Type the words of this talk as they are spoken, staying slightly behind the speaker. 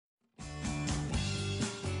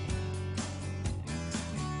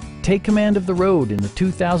Take command of the road in the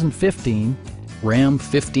 2015 Ram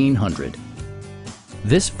 1500.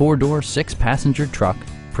 This four-door, six-passenger truck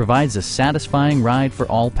provides a satisfying ride for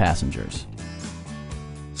all passengers.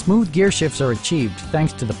 Smooth gear shifts are achieved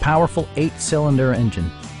thanks to the powerful 8-cylinder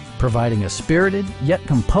engine, providing a spirited yet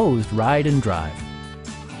composed ride and drive.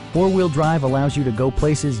 Four-wheel drive allows you to go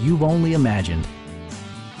places you've only imagined.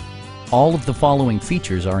 All of the following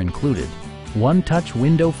features are included: one-touch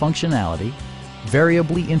window functionality,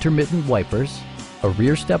 variably intermittent wipers, a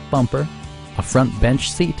rear step bumper, a front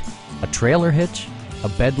bench seat, a trailer hitch, a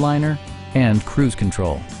bed liner, and cruise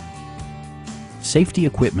control. Safety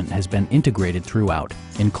equipment has been integrated throughout,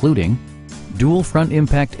 including dual front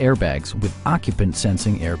impact airbags with occupant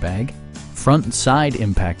sensing airbag, front and side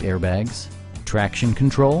impact airbags, traction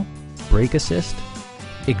control, brake assist,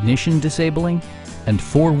 ignition disabling, and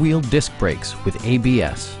four-wheel disc brakes with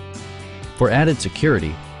ABS. For added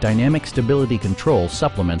security, dynamic stability control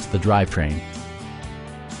supplements the drivetrain.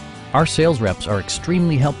 Our sales reps are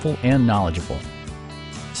extremely helpful and knowledgeable.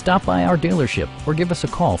 Stop by our dealership or give us a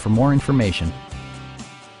call for more information.